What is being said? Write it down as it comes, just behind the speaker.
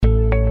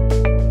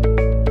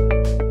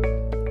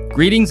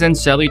Greetings and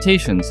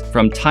salutations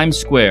from Times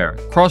Square,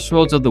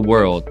 crossroads of the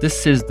world.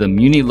 This is the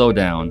Muni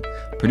Lowdown,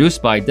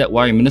 produced by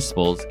Debtwire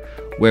Municipals,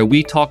 where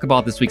we talk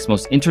about this week's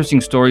most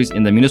interesting stories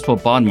in the municipal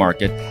bond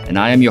market, and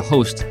I am your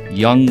host,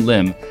 Yong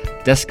Lim,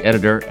 desk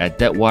editor at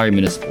Debtwire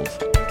Municipals.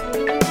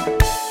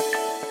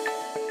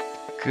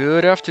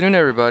 Good afternoon,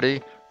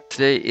 everybody.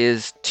 Today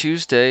is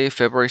Tuesday,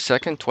 February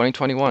 2nd,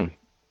 2021,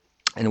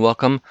 and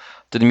welcome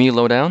to the Muni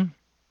Lowdown,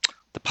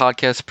 the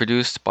podcast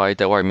produced by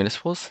Debtwire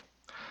Municipals.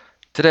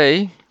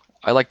 Today,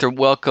 I'd like to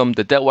welcome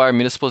the Debtwire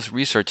Municipals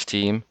research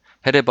team,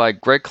 headed by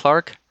Greg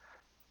Clark,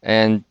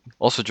 and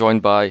also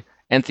joined by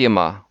Anthea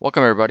Ma.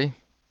 Welcome, everybody.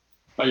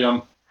 Hi,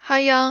 Young. Hi,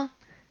 Young.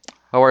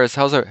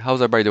 How's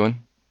everybody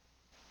doing?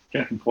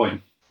 Can't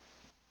complain.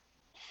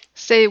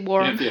 Stay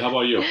warm. Anthea, how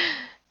about you?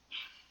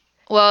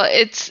 Well,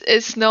 it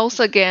snows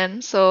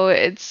again, so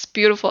it's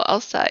beautiful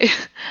outside.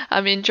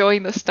 I'm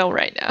enjoying the snow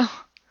right now.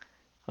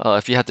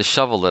 If you had to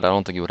shovel it, I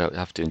don't think you would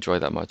have to enjoy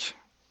that much.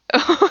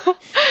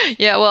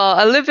 Yeah, well,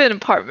 I live in an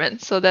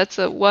apartment, so that's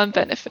one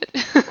benefit.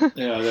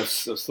 Yeah,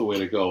 that's the way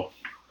to go.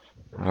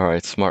 All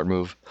right, smart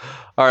move.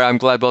 All right, I'm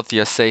glad both of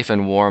you are safe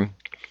and warm.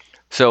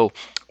 So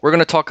we're going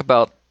to talk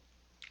about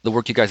the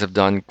work you guys have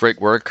done.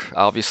 Great work,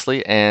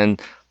 obviously,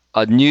 and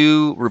a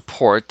new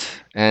report.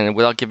 And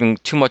without giving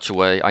too much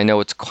away, I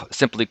know it's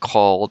simply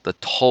called the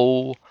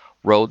Toll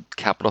Road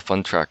Capital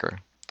Fund Tracker.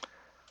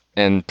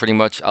 And pretty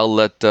much I'll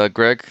let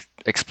Greg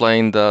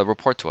explain the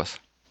report to us.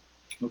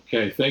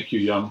 Okay, thank you,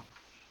 Young.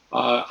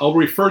 I'll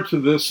refer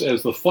to this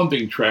as the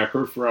funding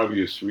tracker for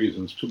obvious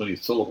reasons, too many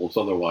syllables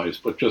otherwise,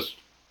 but just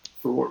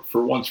for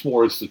once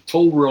more, it's the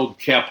Toll Road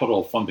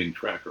Capital Funding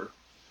Tracker.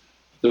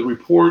 The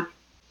report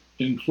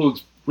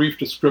includes brief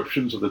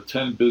descriptions of the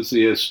 10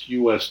 busiest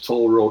U.S.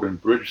 toll road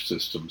and bridge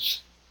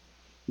systems,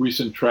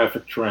 recent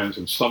traffic trends,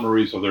 and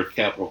summaries of their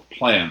capital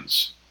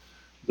plans.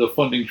 The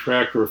funding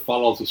tracker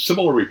follows a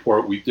similar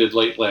report we did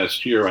late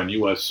last year on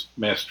U.S.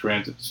 mass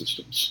transit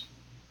systems.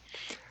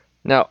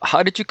 Now,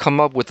 how did you come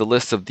up with the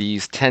list of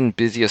these 10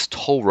 busiest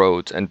toll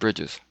roads and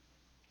bridges?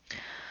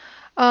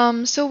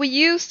 So we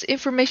used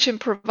information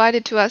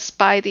provided to us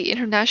by the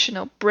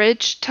International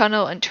Bridge,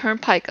 Tunnel, and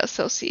Turnpike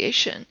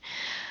Association.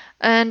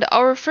 And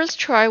our first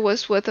try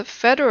was with a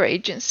federal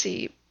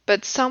agency,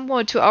 but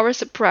somewhat to our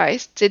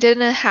surprise, they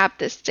didn't have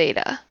this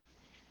data.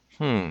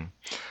 Then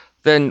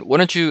why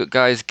don't you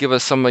guys give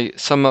us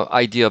some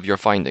idea of your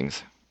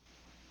findings?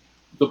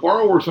 The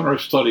borrowers in our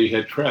study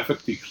had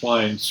traffic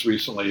declines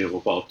recently of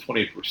about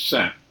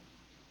 20%.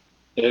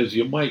 As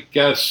you might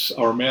guess,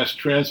 our mass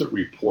transit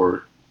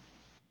report,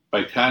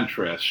 by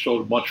contrast,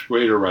 showed much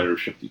greater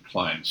ridership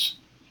declines.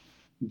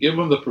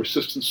 Given the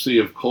persistency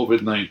of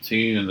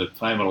COVID-19 and the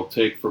time it'll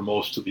take for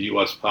most of the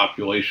U.S.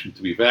 population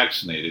to be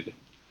vaccinated,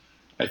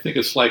 I think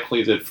it's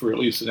likely that for at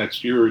least the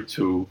next year or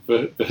two,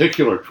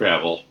 vehicular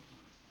travel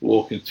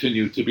will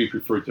continue to be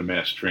preferred to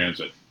mass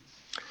transit.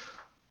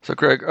 So,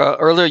 Greg,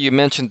 earlier you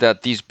mentioned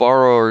that these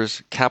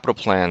borrowers' capital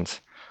plans.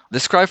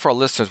 Describe for our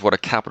listeners what a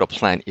capital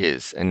plan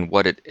is and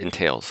what it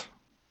entails.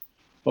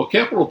 Well,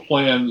 capital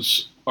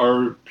plans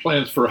are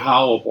plans for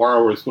how a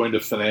borrower is going to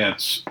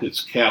finance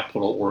its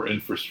capital or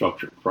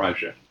infrastructure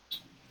project.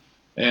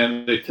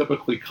 And they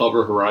typically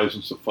cover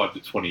horizons of 5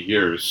 to 20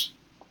 years.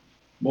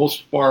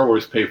 Most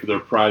borrowers pay for their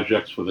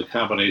projects with a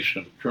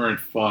combination of current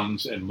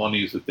funds and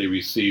monies that they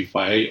receive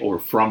by or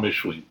from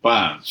issuing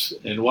bonds.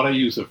 And when I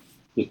use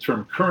the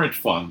term current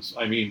funds,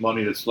 I mean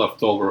money that's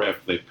left over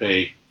after they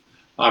pay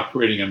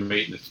operating and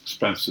maintenance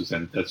expenses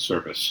and debt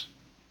service.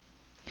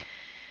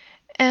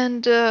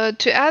 And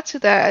to add to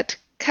that,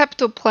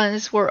 capital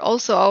plans were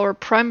also our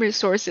primary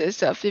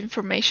sources of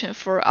information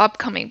for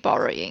upcoming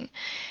borrowing.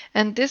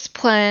 And this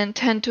plan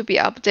tend to be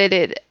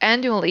updated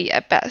annually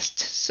at best,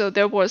 so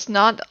there was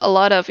not a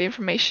lot of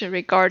information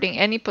regarding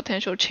any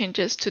potential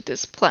changes to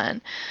this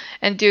plan,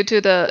 and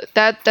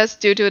that's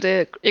due to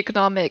the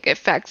economic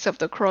effects of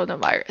the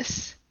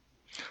coronavirus.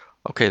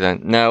 Okay,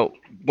 then. Now,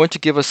 why don't you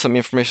give us some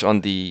information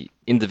on the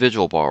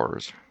individual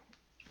borrowers?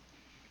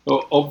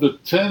 So of the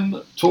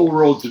 10 toll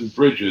roads and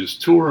bridges,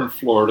 2 are in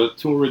Florida,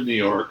 2 are in New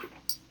York,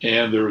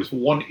 and there is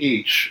 1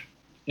 each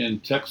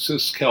in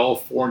Texas,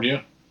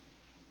 California,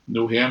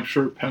 New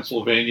Hampshire,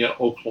 Pennsylvania,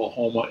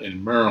 Oklahoma,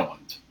 and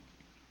Maryland.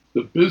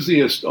 The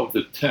busiest of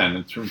the 10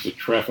 in terms of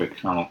traffic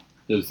count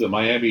is the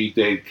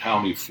Miami-Dade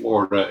County,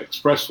 Florida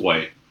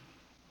Expressway,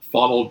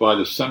 followed by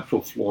the Central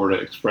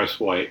Florida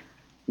Expressway,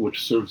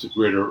 which serves the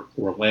greater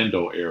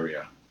Orlando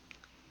area.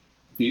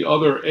 The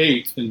other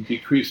 8 in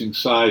decreasing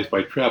size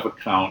by traffic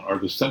count are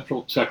the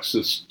Central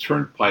Texas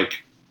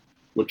Turnpike,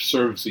 which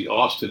serves the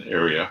Austin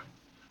area,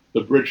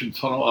 the bridge and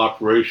tunnel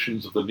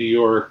operations of the New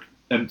York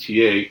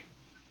MTA,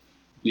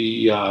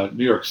 the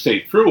New York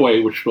State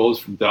Thruway, which goes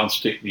from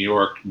downstate New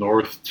York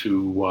north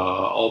to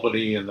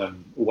Albany and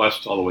then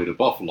west all the way to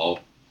Buffalo,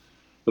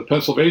 the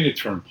Pennsylvania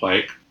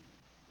Turnpike,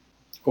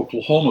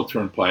 Oklahoma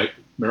Turnpike,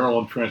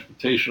 Maryland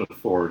Transportation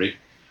Authority,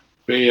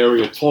 Bay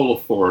Area Toll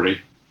Authority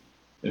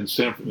in the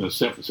San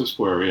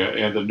Francisco area,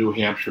 and the New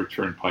Hampshire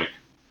Turnpike.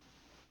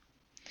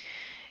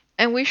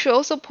 And we should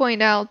also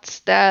point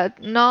out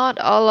that not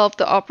all of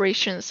the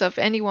operations of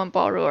any one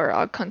borrower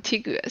are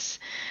contiguous.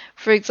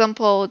 For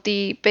example,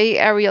 the Bay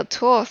Area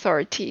Toll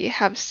Authority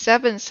have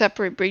 7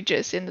 separate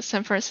bridges in the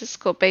San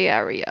Francisco Bay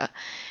Area.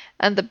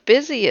 And the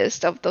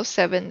busiest of those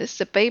 7 is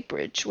the Bay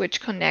Bridge, which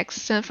connects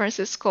San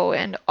Francisco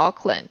and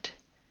Oakland.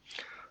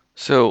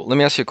 So let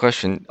me ask you a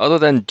question. Other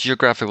than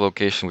geographic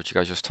location, which you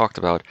guys just talked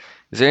about,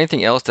 is there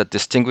anything else that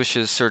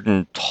distinguishes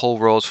certain toll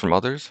roads from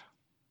others?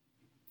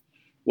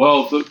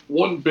 Well, the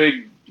one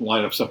big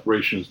line of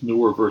separation is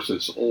newer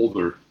versus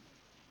older.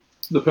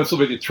 The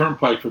Pennsylvania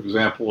Turnpike, for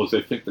example, is,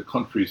 I think, the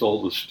country's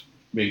oldest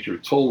major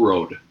toll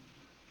road,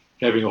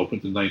 having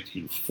opened in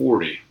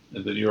 1940,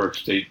 and the New York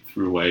State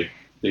Thruway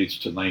dates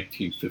to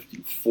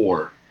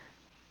 1954.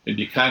 And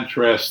you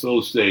contrast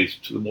those dates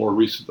to the more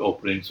recent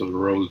openings of the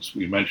roads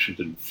we mentioned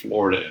in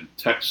Florida and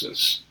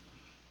Texas.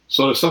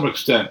 So to some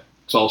extent,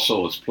 it's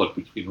also a split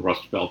between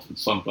Rust Belt and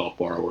Sun Belt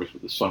borrowers,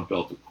 with the Sun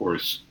Belt, of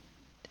course,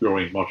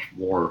 growing much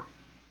more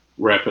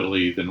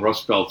rapidly than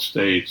Rust Belt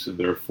states, and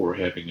therefore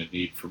having a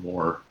need for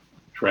more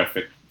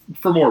traffic,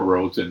 for more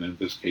roads, and in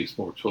this case,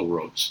 more toll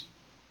roads.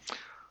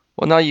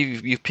 Well, now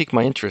you've piqued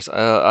my interest.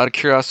 Out of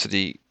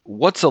curiosity,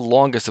 what's the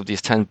longest of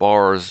these 10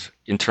 borrowers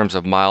in terms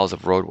of miles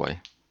of roadway?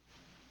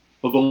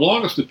 Well, the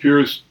longest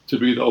appears to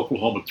be the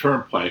Oklahoma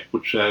Turnpike,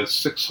 which has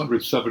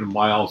 607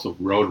 miles of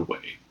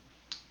roadway.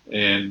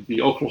 And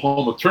the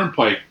Oklahoma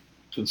Turnpike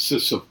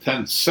consists of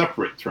 10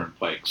 separate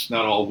turnpikes,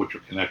 not all of which are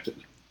connected.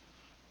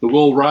 The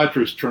Will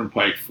Rogers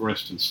Turnpike, for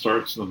instance,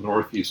 starts in the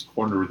northeast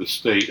corner of the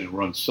state and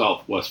runs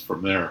southwest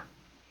from there.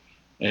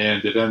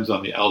 And it ends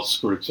on the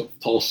outskirts of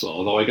Tulsa,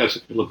 although I guess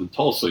if you lived in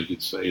Tulsa,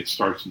 you'd say it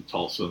starts in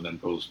Tulsa and then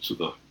goes to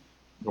the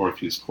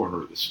northeast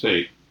corner of the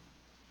state.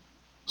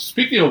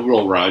 Speaking of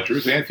Will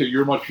Rogers, Anthony,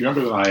 you're much younger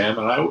than I am,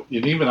 and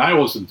even I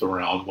wasn't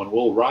around when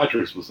Will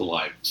Rogers was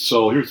alive.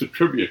 So here's a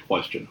trivia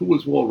question. Who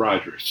was Will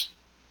Rogers?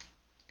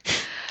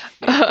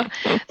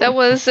 That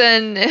was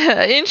an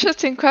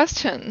interesting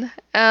question.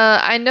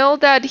 I know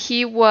that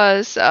he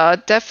was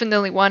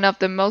definitely one of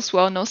the most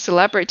well-known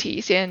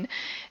celebrities in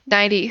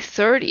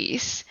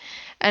 1930s,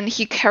 and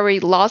he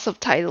carried lots of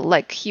titles.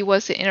 Like he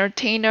was an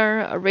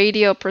entertainer, a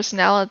radio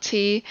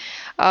personality,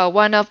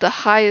 one of the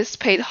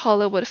highest-paid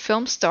Hollywood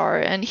film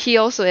star, and he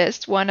also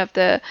is one of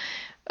the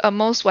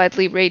most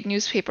widely read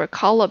newspaper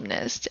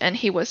columnists. And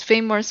he was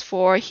famous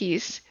for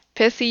his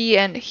pithy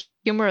and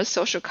humorous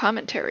social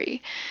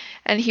commentary.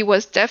 And he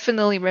was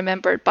definitely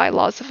remembered by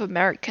lots of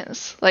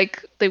Americans.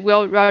 Like the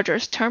Will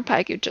Rogers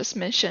Turnpike you just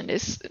mentioned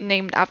is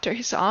named after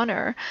his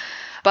honor.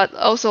 But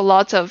also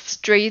lots of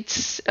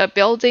streets,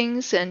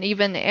 buildings, and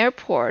even the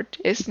airport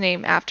is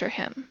named after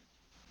him.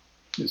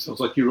 It sounds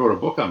like you wrote a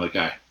book on the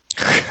guy.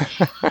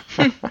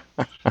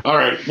 All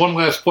right, one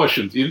last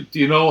question. Do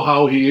you know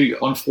how he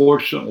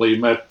unfortunately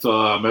met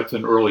a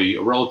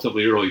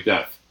relatively early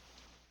death?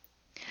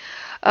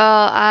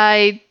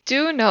 I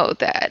do know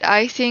that.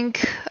 I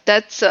think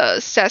that's a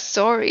sad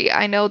story.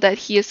 I know that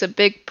he is a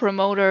big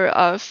promoter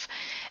of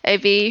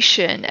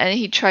aviation, and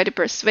he tried to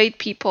persuade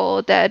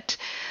people that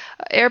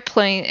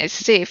airplane is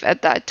safe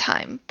at that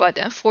time. But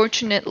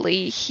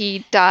unfortunately,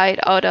 he died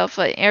out of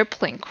an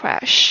airplane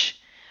crash.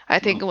 I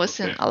think it was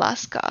in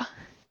Alaska.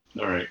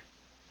 All right.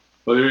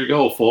 Well, there you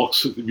go,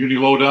 folks. At the Muni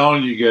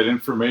Lowdown, you get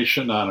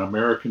information on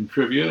American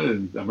trivia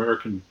and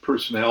American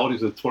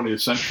personalities of the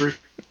 20th century.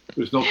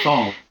 There's no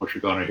telling what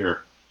you're going to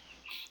hear.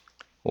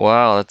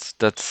 Wow,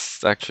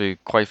 that's actually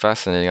quite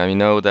fascinating. I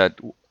know that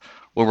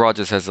Will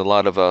Rogers has a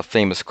lot of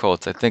famous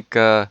quotes. I think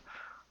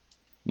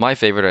my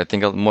favorite, I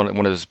think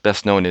one of his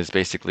best known is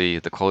basically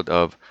the quote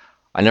of,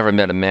 "I never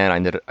met a man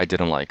I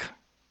didn't like."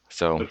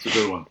 So that's a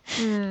good one.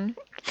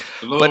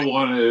 Another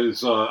one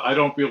is, "I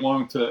don't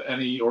belong to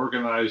any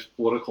organized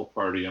political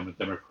party. I'm a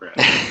Democrat."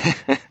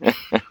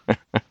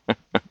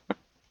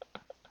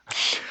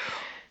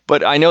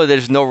 But I know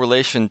there's no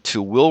relation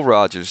to Will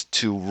Rogers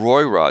to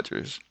Roy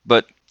Rogers.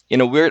 But in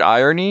a weird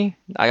irony,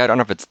 I don't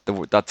know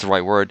if that's the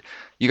right word,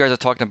 you guys are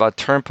talking about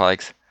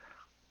turnpikes.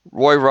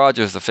 Roy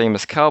Rogers, the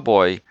famous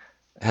cowboy,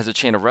 has a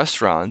chain of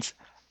restaurants,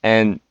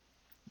 and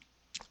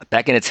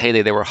back in its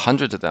heyday, there were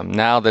hundreds of them.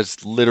 Now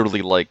there's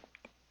literally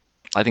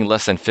I think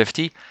less than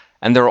 50,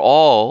 and they're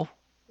all,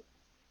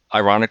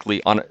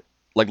 ironically,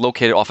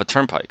 located off a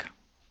turnpike.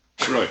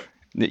 Right.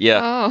 Yeah.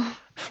 Oh.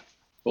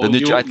 Well,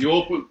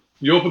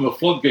 you open the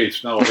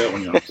floodgates now with that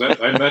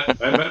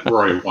one, I met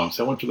Roy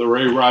once. I went to the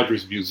Ray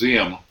Rogers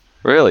Museum.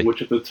 Really?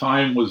 Which at the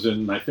time was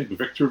in, I think,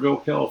 Victorville,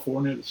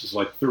 California. This is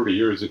like 30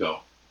 years ago.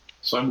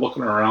 So I'm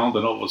looking around,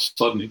 and all of a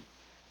sudden,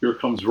 here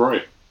comes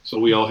Roy. So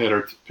we all had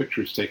our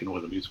pictures taken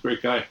with him. He's a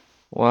great guy.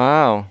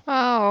 Wow.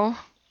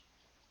 Oh.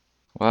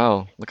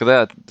 Wow. Look at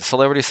that.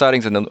 Celebrity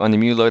sightings on the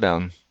Muni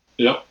Lowdown.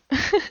 Yep.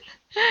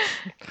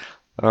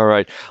 All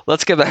right.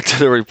 Let's get back to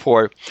the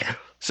report.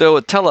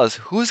 So tell us,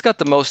 who's got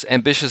the most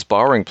ambitious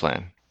borrowing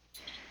plan?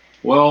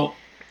 Well,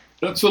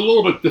 that's a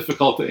little bit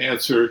difficult to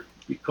answer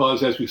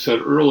because, as we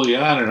said early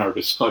on in our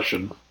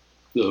discussion,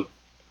 the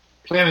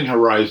planning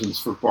horizons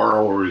for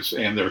borrowers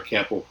and their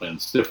capital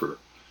plans differ.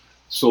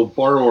 So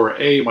borrower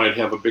A might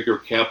have a bigger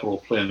capital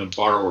plan than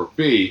borrower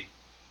B,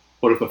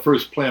 but if the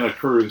first plan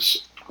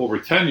occurs over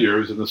 10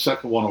 years and the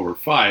second one over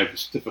 5,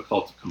 it's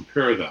difficult to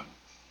compare them.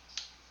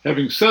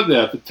 Having said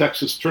that, the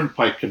Texas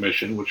Turnpike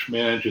Commission, which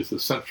manages the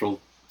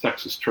Central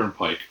Texas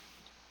Turnpike,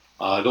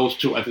 those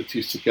two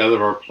entities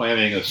together are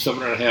planning a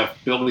 $7.5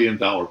 billion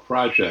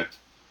project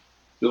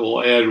that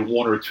will add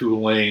 1 or 2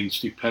 lanes,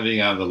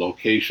 depending on the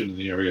location in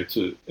the area,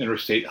 to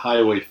Interstate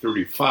Highway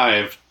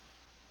 35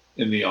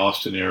 in the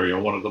Austin area,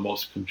 one of the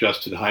most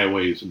congested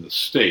highways in the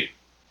state.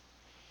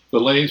 The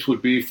lanes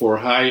would be for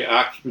high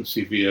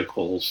occupancy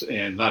vehicles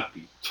and not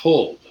be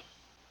tolled.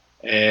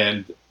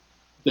 And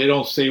they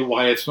don't say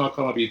why it's not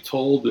going to be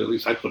tolled. At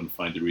least I couldn't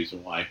find the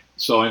reason why.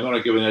 So I'm going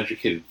to give an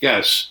educated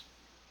guess.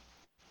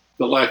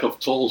 The lack of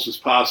tolls is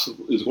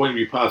going to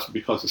be possible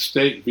because the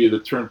state, via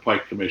the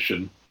Turnpike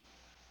Commission,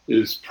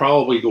 is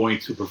probably going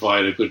to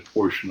provide a good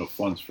portion of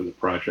funds for the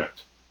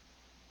project.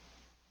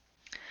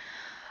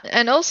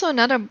 And also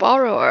another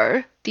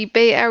borrower, the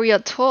Bay Area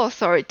Toll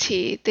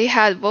Authority, they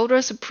had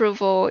voters'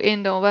 approval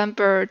in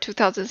November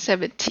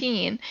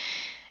 2017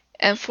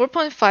 and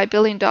 $4.5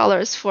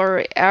 billion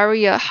for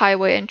area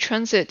highway and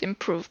transit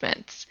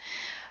improvements.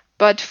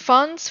 But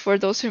funds for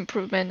those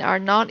improvements are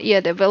not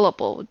yet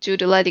available due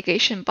to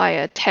litigation by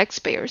a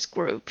taxpayers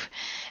group,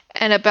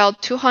 and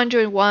about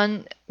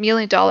 $201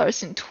 million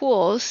in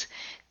tolls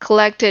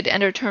collected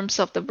under terms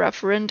of the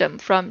referendum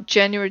from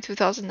January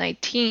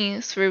 2019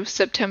 through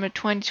September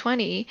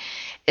 2020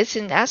 is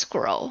in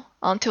escrow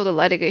until the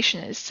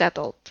litigation is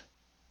settled.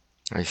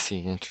 I see.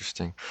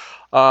 Interesting.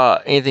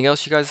 Anything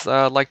else you guys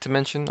like to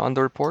mention on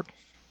the report?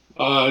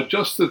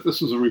 Just that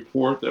this is a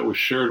report that was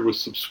shared with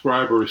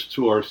subscribers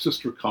to our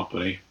sister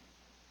company,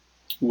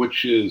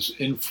 which is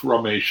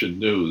Information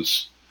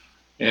News.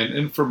 And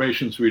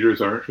Information's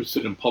readers are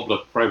interested in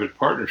public-private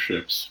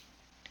partnerships,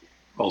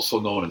 also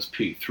known as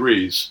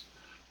P3s.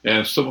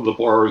 And some of the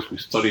borrowers we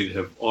studied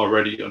have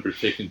already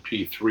undertaken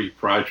P3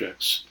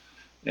 projects.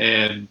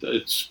 And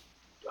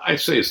I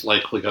say it's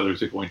likely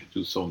others are going to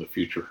do so in the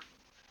future.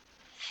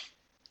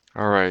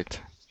 All right.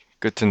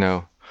 Good to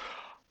know.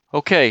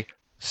 Okay.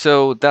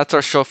 So that's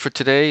our show for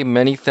today.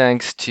 Many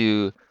thanks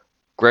to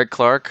Greg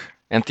Clark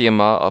and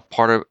Thema, a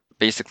part of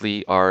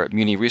basically our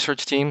Muni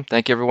research team.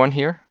 Thank you, everyone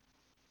here.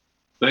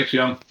 Thanks,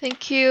 Young.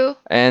 Thank you.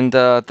 And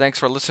thanks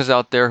for our listeners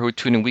out there who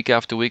tune in week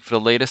after week for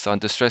the latest on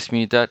distressed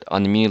muni debt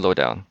on the Muni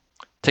Lowdown.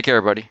 Take care,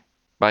 everybody.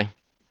 Bye.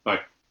 Bye.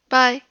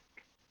 Bye.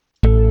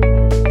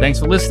 Thanks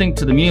for listening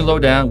to the Muni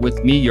Lowdown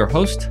with me, your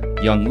host,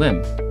 Yong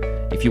Lim.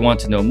 If you want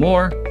to know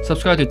more,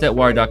 subscribe to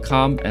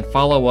Debtwire.com and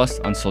follow us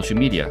on social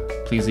media.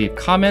 Please leave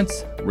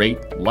comments,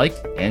 rate, like,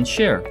 and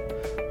share.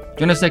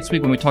 Join us next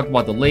week when we talk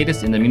about the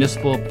latest in the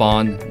municipal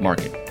bond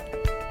market.